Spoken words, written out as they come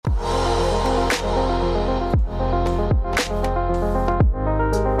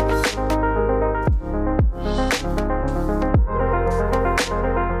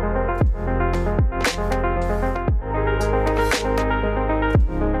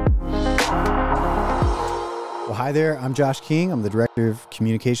Hi there, I'm Josh King. I'm the Director of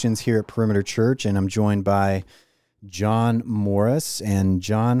Communications here at Perimeter Church, and I'm joined by John Morris. And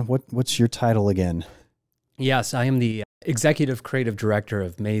John, what's your title again? Yes, I am the Executive Creative Director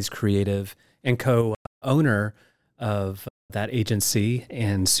of Maze Creative and co-owner of that agency,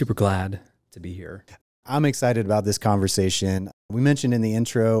 and super glad to be here. I'm excited about this conversation. We mentioned in the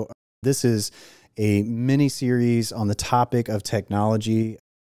intro, this is a mini-series on the topic of technology.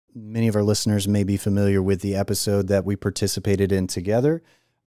 Many of our listeners may be familiar with the episode that we participated in together,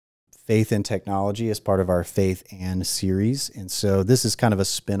 Faith and Technology, as part of our Faith and series. And so this is kind of a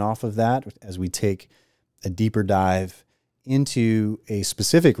spin-off of that as we take a deeper dive into a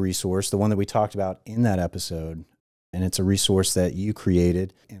specific resource, the one that we talked about in that episode. And it's a resource that you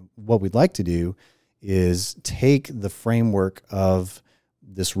created. And what we'd like to do is take the framework of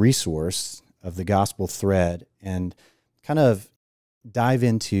this resource, of the gospel thread, and kind of dive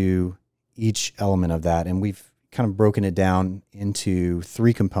into each element of that. And we've kind of broken it down into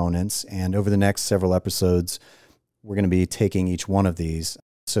three components. And over the next several episodes, we're going to be taking each one of these.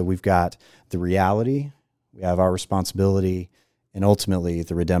 So we've got the reality, we have our responsibility, and ultimately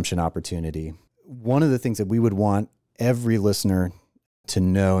the redemption opportunity. One of the things that we would want every listener to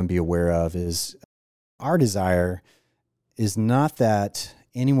know and be aware of is our desire is not that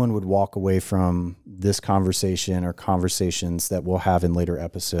anyone would walk away from this conversation or conversations that we'll have in later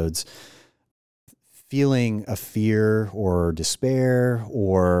episodes feeling a fear or despair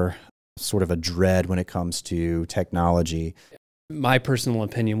or sort of a dread when it comes to technology. My personal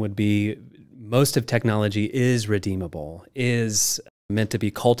opinion would be most of technology is redeemable, is meant to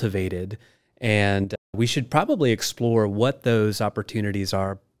be cultivated, and we should probably explore what those opportunities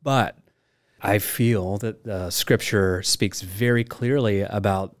are. But I feel that the Scripture speaks very clearly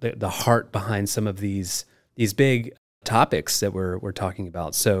about the heart behind some of these big topics that we're talking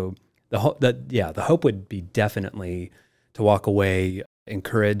about. So the hope would be definitely to walk away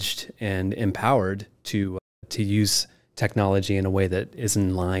encouraged and empowered to use technology in a way that is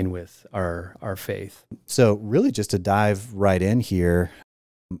in line with our faith. So really, just to dive right in here,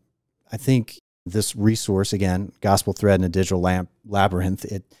 I think this resource, again, Gospel Thread in a Digital Labyrinth,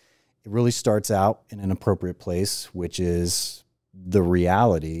 it really starts out in an appropriate place, which is the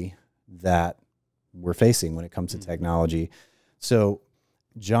reality that we're facing when it comes to technology. So,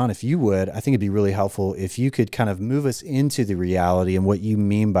 John, if you would, I think it'd be really helpful if you could kind of move us into the reality and what you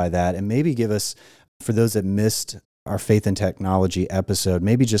mean by that, and maybe give us, for those that missed our Faith and Technology episode,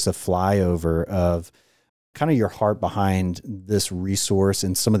 maybe just a flyover of kind of your heart behind this resource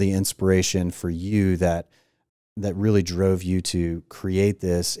and some of the inspiration for you that really drove you to create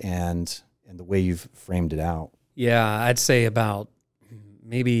this and the way you've framed it out. Yeah, I'd say about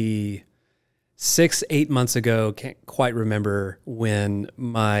maybe 6-8 months ago, can't quite remember, when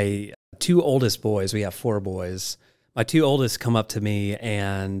my two oldest boys, we have 4 boys, my two oldest come up to me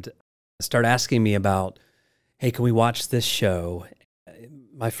and start asking me about, hey, can we watch this show?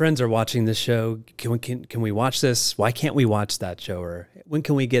 My friends are watching this show. Can we watch this? Why can't we watch that show? Or when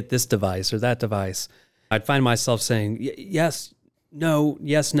can we get this device or that device? I'd find myself saying, yes, no,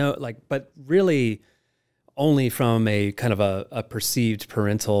 but really only from a kind of a perceived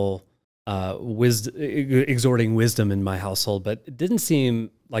parental exhorting wisdom in my household. But it didn't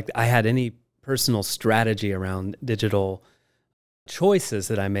seem like I had any personal strategy around digital choices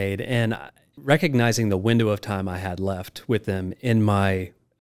that I made. And recognizing the window of time I had left with them in my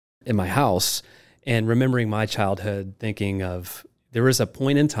house, and remembering my childhood, thinking of, there was a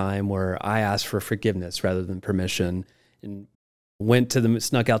point in time where I asked for forgiveness rather than permission, and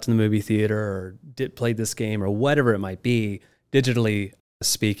snuck out to the movie theater or played this game or whatever it might be, digitally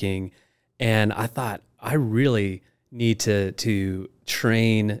speaking. And I thought, I really need to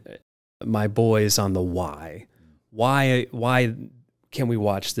train my boys on the why. Why can we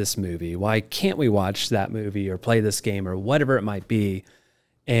watch this movie? Why can't we watch that movie or play this game or whatever it might be?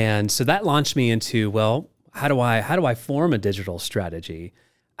 And so that launched me into, well, how do I form a digital strategy?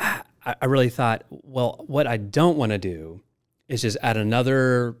 I really thought, well, what I don't want to do is just add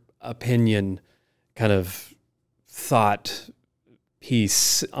another opinion kind of thought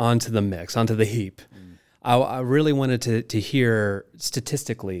piece onto the mix, onto the heap. I really wanted to hear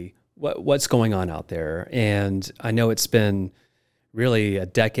statistically what's going on out there. And I know it's been really a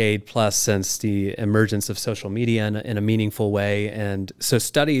decade plus since the emergence of social media in a meaningful way. And so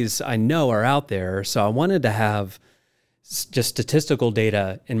studies I know are out there. So I wanted to have just statistical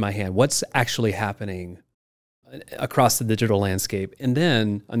data in my hand. What's actually happening across the digital landscape? And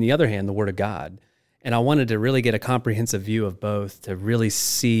then on the other hand, the Word of God. And I wanted to really get a comprehensive view of both to really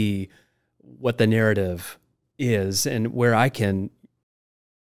see what the narrative is and where I can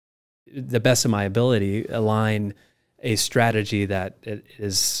the best of my ability, align a strategy that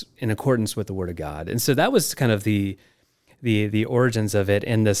is in accordance with the Word of God. And so that was kind of the origins of it.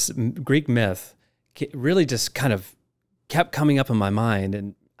 And this Greek myth really just kind of kept coming up in my mind.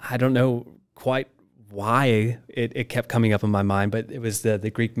 And I don't know quite why it kept coming up in my mind, but it was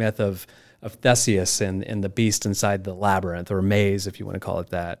the Greek myth of Theseus and the beast inside the labyrinth, or maze, if you want to call it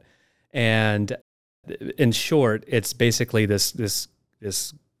that. And in short, it's basically this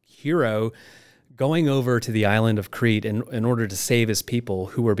hero going over to the island of Crete in order to save his people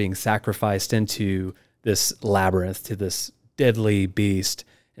who were being sacrificed into this labyrinth, to this deadly beast,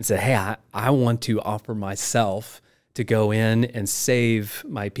 and said, hey, I want to offer myself to go in and save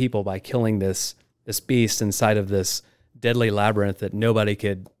my people by killing this beast inside of this deadly labyrinth that nobody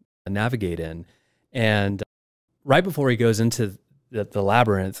could navigate in. And right before he goes into the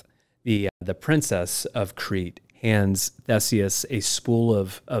labyrinth, the princess of Crete hands Theseus a spool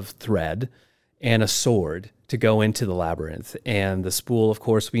of thread and a sword to go into the labyrinth. And the spool, of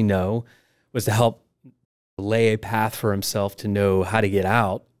course, we know, was to help lay a path for himself to know how to get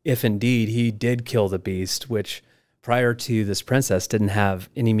out if indeed he did kill the beast, which prior to this princess didn't have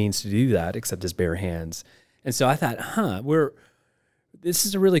any means to do that except his bare hands. And so I thought, this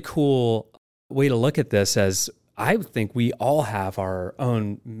is a really cool way to look at this, as I think we all have our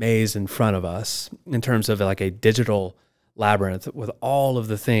own maze in front of us in terms of like a digital labyrinth with all of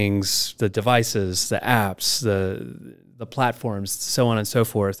the things, the devices, the apps, the platforms, so on and so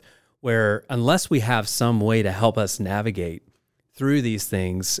forth, where unless we have some way to help us navigate through these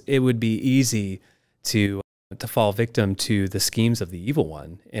things, it would be easy to fall victim to the schemes of the evil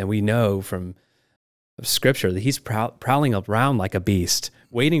one. And we know from Scripture that he's prowling around like a beast,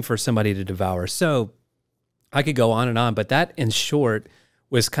 waiting for somebody to devour. So I could go on, but that, in short,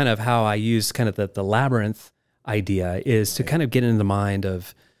 was kind of how I used kind of the labyrinth idea, is to kind of get in the mind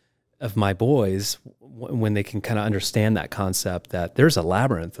of my boys when they can kind of understand that concept, that there's a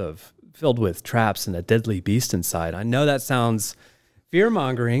labyrinth filled with traps and a deadly beast inside. I know that sounds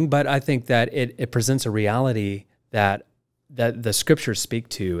fear-mongering, but I think that it presents a reality that the Scriptures speak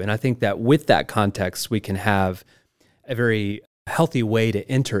to. And I think that with that context, we can have a very healthy way to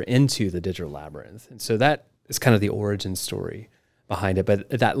enter into the digital labyrinth. And so that is kind of the origin story behind it, but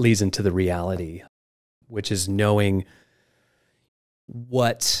that leads into the reality, which is knowing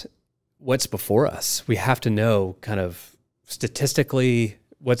what's before us. We have to know kind of statistically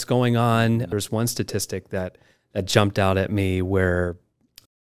what's going on. There's one statistic that jumped out at me where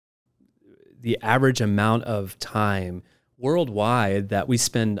the average amount of time worldwide that we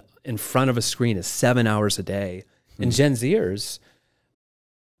spend in front of a screen is 7 hours a day. And Gen Zers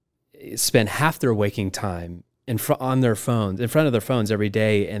spend half their waking time in front of their phones every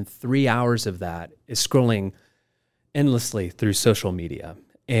day, and 3 hours of that is scrolling endlessly through social media.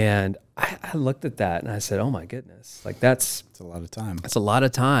 And I looked at that and I said, oh my goodness, like that's a lot of time. That's a lot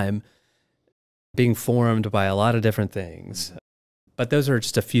of time being formed by a lot of different things. But those are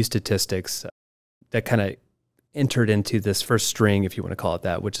just a few statistics that kind of entered into this first string, if you want to call it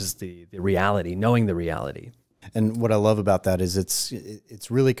that, which is the reality, knowing the reality. And what I love about that is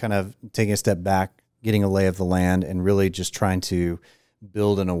it's really kind of taking a step back, getting a lay of the land, and really just trying to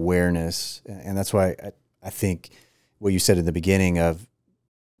build an awareness. And that's why I think what you said in the beginning of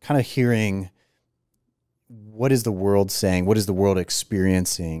kind of hearing, what is the world saying? What is the world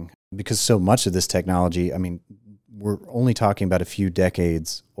experiencing? Because so much of this technology, I mean, we're only talking about a few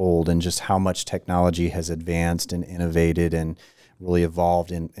decades old, and just how much technology has advanced and innovated and really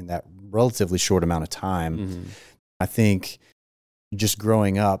evolved in that relatively short amount of time. Mm-hmm. I think just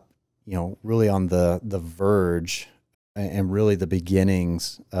growing up, really on the verge and really the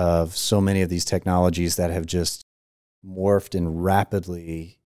beginnings of so many of these technologies that have just morphed and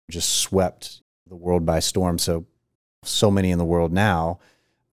rapidly just swept the world by storm. So many in the world now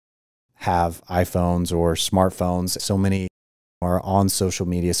have iPhones or smartphones. So many are on social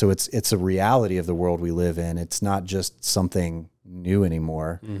media. So it's a reality of the world we live in. It's not just something new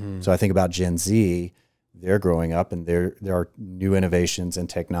anymore. Mm-hmm. So I think about Gen Z, they're growing up, and there are new innovations and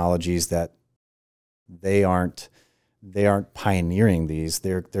technologies that they aren't pioneering these.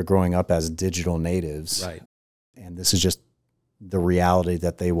 They're growing up as digital natives. Right. And this is just the reality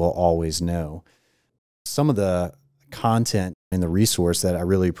that they will always know. Some of the content and the resource that I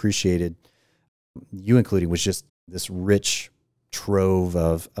really appreciated you including was just this rich trove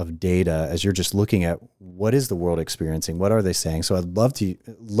of data as you're just looking at what is the world experiencing, what are they saying. So I'd love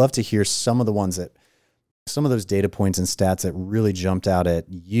to hear some of those data points and stats that really jumped out at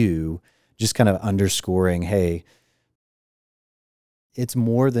you, just kind of underscoring, hey, it's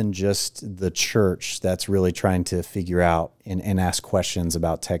more than just the church that's really trying to figure out and ask questions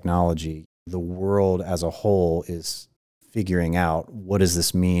about technology. The world as a whole is figuring out, what does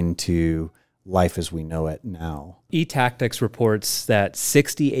this mean to life as we know it now? eTactics reports that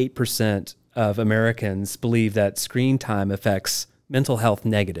 68% of Americans believe that screen time affects mental health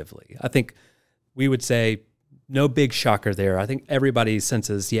negatively. I think we would say no big shocker there. I think everybody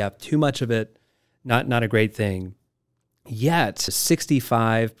senses, too much of it, not a great thing. Yet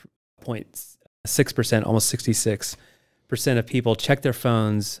 65.6%, almost 66% of people check their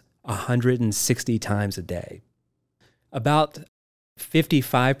phones 160 times a day. About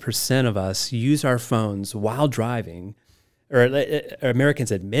 55% of us use our phones while driving, or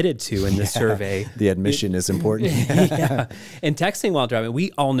Americans admitted to in this survey. The admission is important. Yeah. And texting while driving,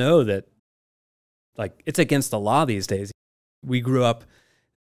 we all know that it's against the law these days. We grew up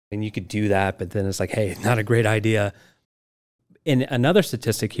and you could do that, but then it's like, hey, not a great idea. And another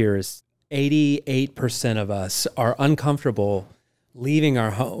statistic here is 88% of us are uncomfortable leaving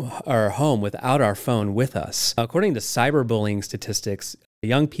our home without our phone with us. According to cyberbullying statistics,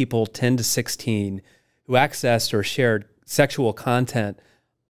 young people 10 to 16 who accessed or shared sexual content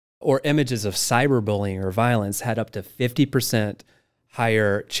or images of cyberbullying or violence had up to 50%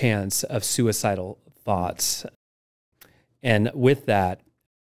 higher chance of suicidal thoughts. And with that,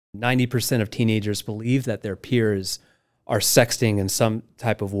 90% of teenagers believe that their peers are sexting in some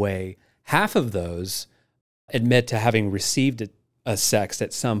type of way. Half of those admit to having received a sext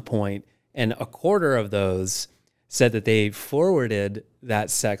at some point, and a quarter of those said that they forwarded that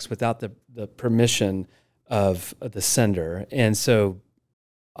sext without the permission of the sender. And so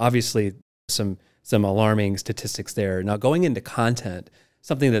obviously some alarming statistics there. Now, going into content,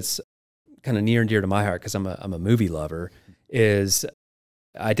 something that's kind of near and dear to my heart because I'm a movie lover, is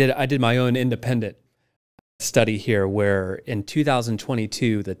I did my own independent study here where in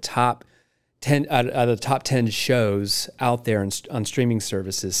 2022 the top 10 out of the top 10 shows out there on streaming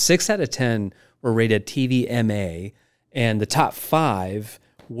services, 6 out of 10 were rated TVMA, and the top 5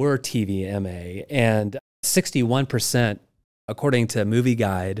 were TVMA, and 61%, according to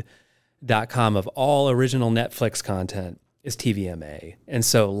MovieGuide.com, of all original Netflix content is TVMA. And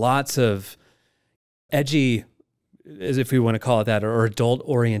so lots of edgy, as if we want to call it that, or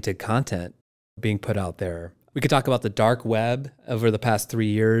adult-oriented content being put out there. We could talk about the dark web. Over the past 3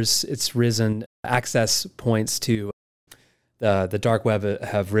 years, it's risen. Access points to the dark web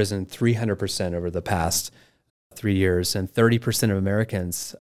have risen 300% over the past 3 years, and 30% of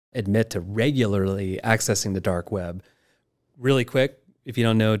Americans admit to regularly accessing the dark web. Really quick, if you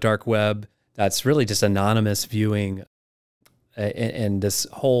don't know dark web, that's really just anonymous viewing and this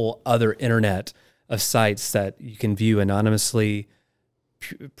whole other internet of sites that you can view anonymously.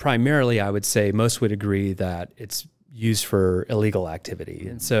 Primarily, I would say most would agree that it's used for illegal activity,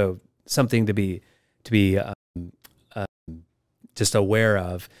 and so something to be just aware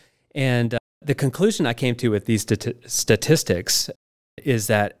of. And the conclusion I came to with these statistics is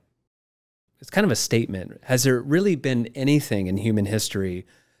that it's kind of a statement. Has there really been anything in human history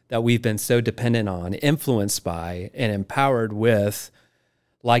that we've been so dependent on, influenced by, and empowered with,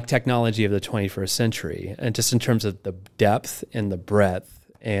 like technology of the 21st century? And just in terms of the depth and the breadth,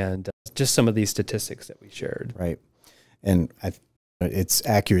 and just some of these statistics that we shared. Right. And it's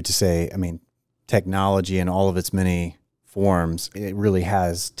accurate to say, technology in all of its many forms, it really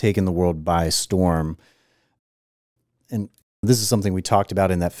has taken the world by storm. And this is something we talked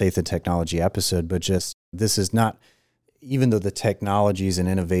about in that Faith and Technology episode, but just this is not, even though the technologies and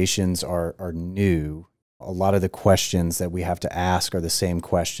innovations are new, a lot of the questions that we have to ask are the same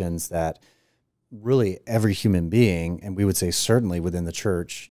questions that really every human being, and we would say certainly within the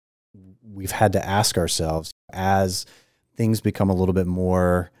church, we've had to ask ourselves as things become a little bit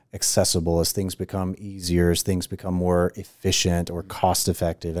more accessible, as things become easier, as things become more efficient or cost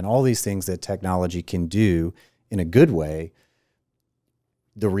effective, and all these things that technology can do in a good way.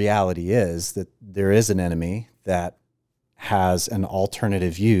 The reality is that there is an enemy that has an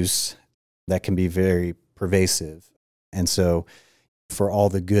alternative use that can be very pervasive. And so for all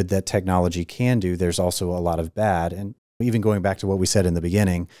the good that technology can do, there's also a lot of bad. And even going back to what we said in the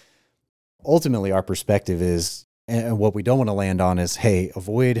beginning, ultimately our perspective is, and what we don't want to land on is, hey,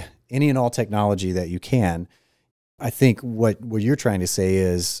 avoid any and all technology that you can. I think what you're trying to say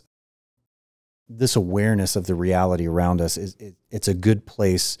is this awareness of the reality around us it's a good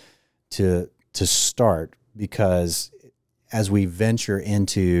place to start, because as we venture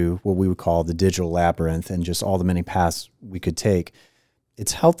into what we would call the digital labyrinth and just all the many paths we could take,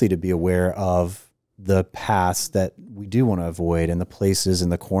 it's healthy to be aware of the paths that we do want to avoid and the places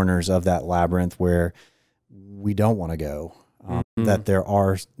and the corners of that labyrinth where we don't want to go. that there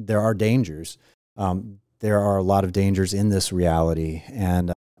are dangers. There are a lot of dangers in this reality.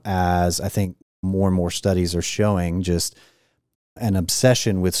 And as I think more and more studies are showing, just an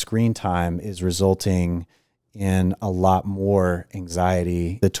obsession with screen time is resulting in a lot more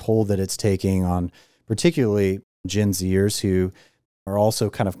anxiety. The toll that it's taking on particularly Gen Zers who are also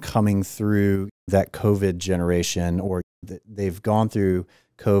kind of coming through that COVID generation, or they've gone through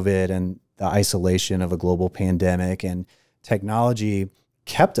COVID and the isolation of a global pandemic, and technology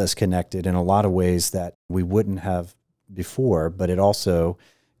kept us connected in a lot of ways that we wouldn't have before, but it also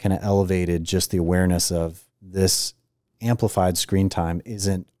kind of elevated just the awareness of this amplified screen time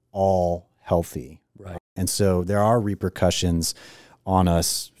isn't all healthy. Right. And so there are repercussions on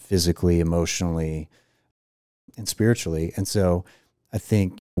us physically, emotionally, and spiritually. And so I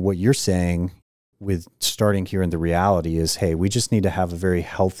think what you're saying with starting here in the reality is, hey, we just need to have a very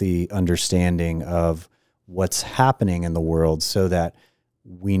healthy understanding of what's happening in the world so that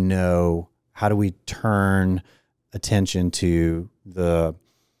we know how do we turn attention to the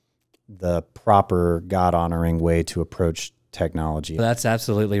proper God-honoring way to approach technology. That's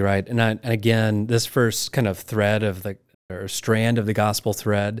absolutely right. And again, this first kind of thread of or strand of the gospel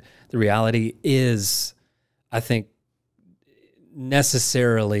thread, the reality is, I think,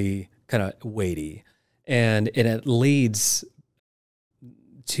 necessarily kind of weighty, and it leads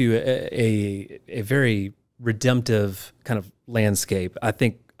to a very redemptive kind of landscape. I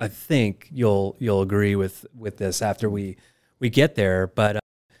think you'll agree with this after we get there. But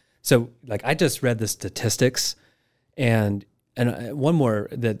so like I just read the statistics, and one more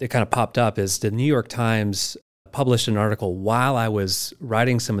that kind of popped up is the New York Times published an article while I was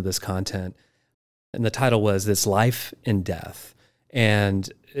writing some of this content, and the title was "This Life and Death,"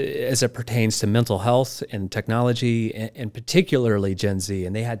 and as it pertains to mental health and technology, and particularly Gen Z.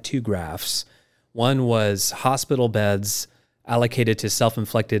 And they had two graphs. One was hospital beds allocated to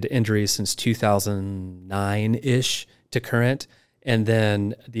self-inflicted injuries since 2009-ish to current. And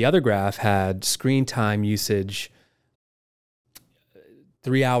then the other graph had screen time usage,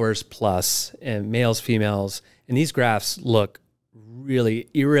 3 hours plus, and males, females. And these graphs look really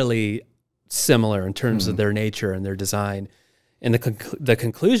eerily similar in terms of their nature and their design. And the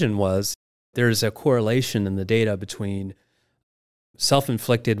conclusion was there's a correlation in the data between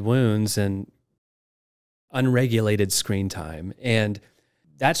self-inflicted wounds and unregulated screen time. And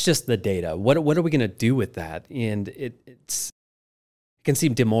that's just the data. What are we going to do with that? And it can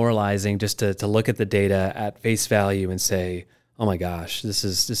seem demoralizing just to look at the data at face value and say, oh my gosh, this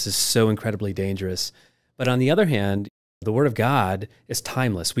is so incredibly dangerous. But on the other hand, the Word of God is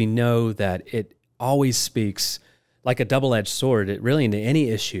timeless. We know that it always speaks like a double-edged sword, really into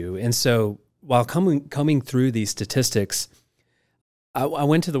any issue. And so while coming through these statistics, I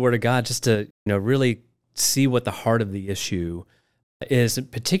went to the Word of God just to really see what the heart of the issue is,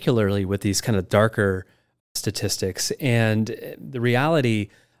 particularly with these kind of darker statistics. And the reality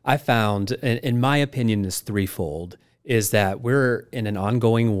I found, in my opinion, is threefold, is that we're in an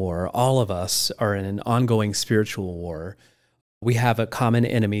ongoing war. All of us are in an ongoing spiritual war. We have a common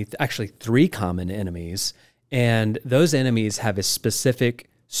enemy, actually three common enemies, and those enemies have a specific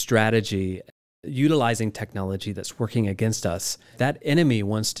strategy utilizing technology that's working against us. That enemy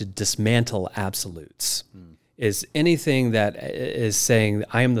wants to dismantle absolutes. Is anything that is saying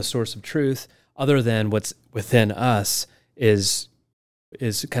I am the source of truth other than what's within us is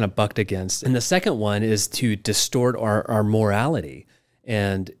kind of bucked against. And the second one is to distort our morality,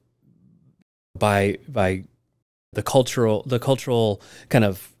 and by the cultural kind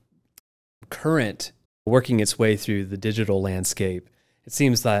of current working its way through the digital landscape, it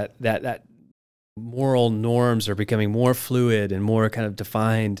seems that moral norms are becoming more fluid and more kind of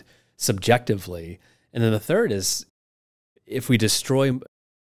defined subjectively. And then the third is, if we destroy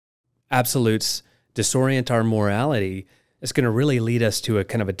absolutes, disorient our morality, it's going to really lead us to a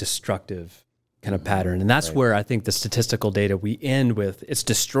kind of a destructive kind of pattern. And that's where I think the statistical data we end with, it's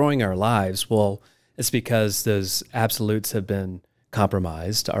destroying our lives. Well, it's because those absolutes have been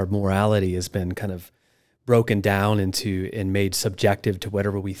compromised. Our morality has been kind of broken down into and made subjective to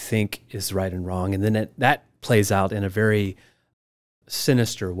whatever we think is right and wrong. And then that plays out in a very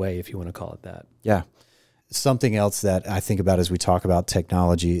sinister way, if you want to call it that. Yeah. Something else that I think about as we talk about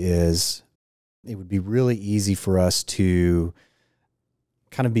technology is it would be really easy for us to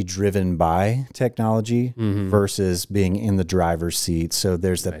kind of be driven by technology versus being in the driver's seat. So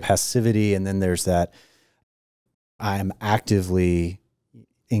there's the passivity, and then there's that I'm actively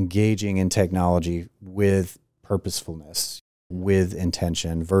engaging in technology with purposefulness, with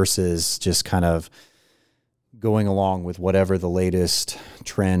intention, versus just kind of going along with whatever the latest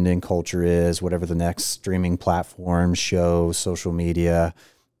trend in culture is, whatever the next streaming platform, show, social media.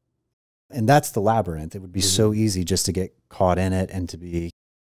 And that's the labyrinth. It would be so easy just to get caught in it and to be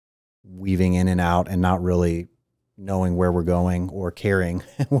weaving in and out and not really knowing where we're going or caring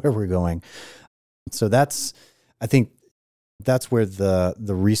where we're going. So I think that's where the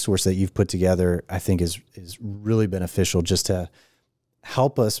resource that you've put together, I think is really beneficial, just to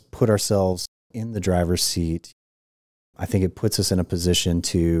help us put ourselves in the driver's seat. I think it puts us in a position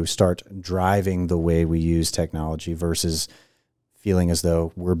to start driving the way we use technology versus feeling as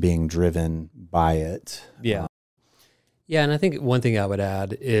though we're being driven by it. Yeah. Yeah. And I think one thing I would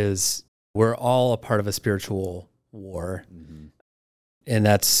add is we're all a part of a spiritual war. Mm-hmm.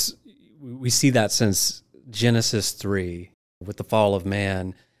 And we see that since Genesis 3 with the fall of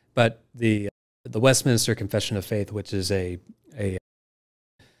man. But the Westminster Confession of Faith, which is a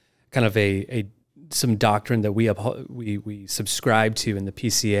kind of some doctrine that we subscribe to in the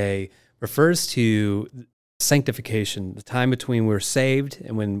PCA, refers to sanctification, the time between we're saved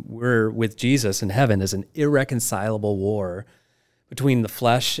and when we're with Jesus in heaven, is an irreconcilable war between the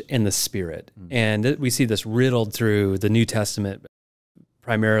flesh and the spirit. Mm-hmm. And we see this riddled through the New Testament,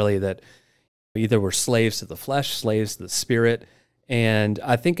 primarily, that either we're slaves to the flesh, slaves to the spirit. And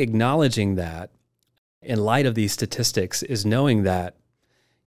I think acknowledging that in light of these statistics is knowing that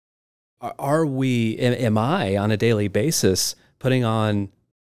am I on a daily basis putting on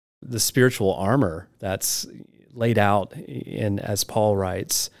the spiritual armor that's laid out as Paul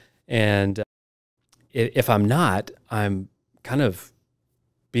writes. And if I'm not, I'm kind of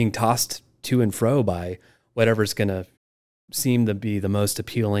being tossed to and fro by whatever's going to seem to be the most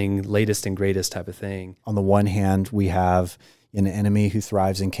appealing, latest and greatest type of thing. On the one hand, we have an enemy who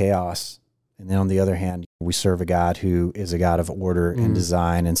thrives in chaos. And then on the other hand, we serve a God who is a God of order and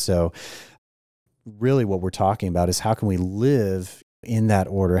design. And so really what we're talking about is how can we live in that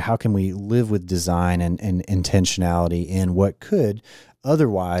order? How can we live with design and intentionality in what could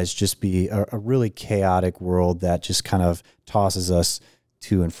otherwise just be a really chaotic world that just kind of tosses us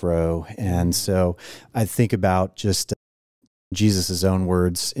to and fro? And so I think about just Jesus' own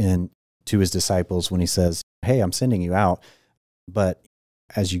words to his disciples when he says, hey, I'm sending you out, but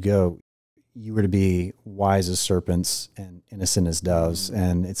as you go, you were to be wise as serpents and innocent as doves.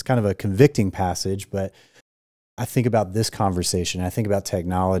 And it's kind of a convicting passage, but I think about this conversation, I think about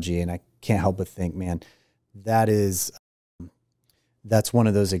technology, and I can't help but think, man, that's one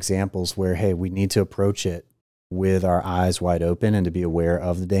of those examples where, hey, we need to approach it with our eyes wide open and to be aware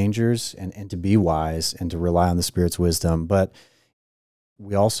of the dangers and to be wise and to rely on the Spirit's wisdom. But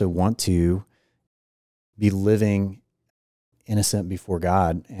we also want to be living innocent before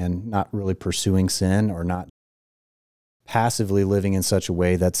God and not really pursuing sin, or not passively living in such a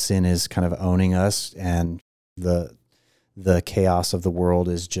way that sin is kind of owning us and the chaos of the world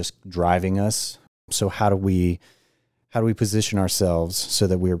is just driving us. So how do we position ourselves so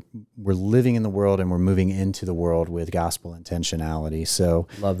that we're living in the world and we're moving into the world with gospel intentionality? So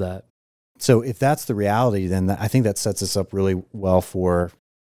love that. So if that's the reality, then I think that sets us up really well for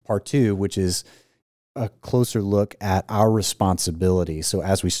part 2, which is a closer look at our responsibility. So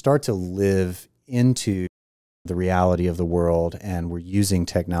as we start to live into the reality of the world and we're using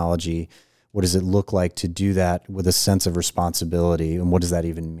technology, what does it look like to do that with a sense of responsibility? And what does that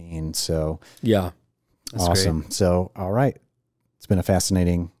even mean? So yeah, that's awesome. Great. So, all right. It's been a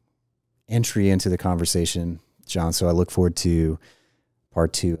fascinating entry into the conversation, John. So I look forward to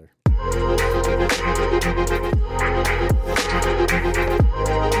part 2.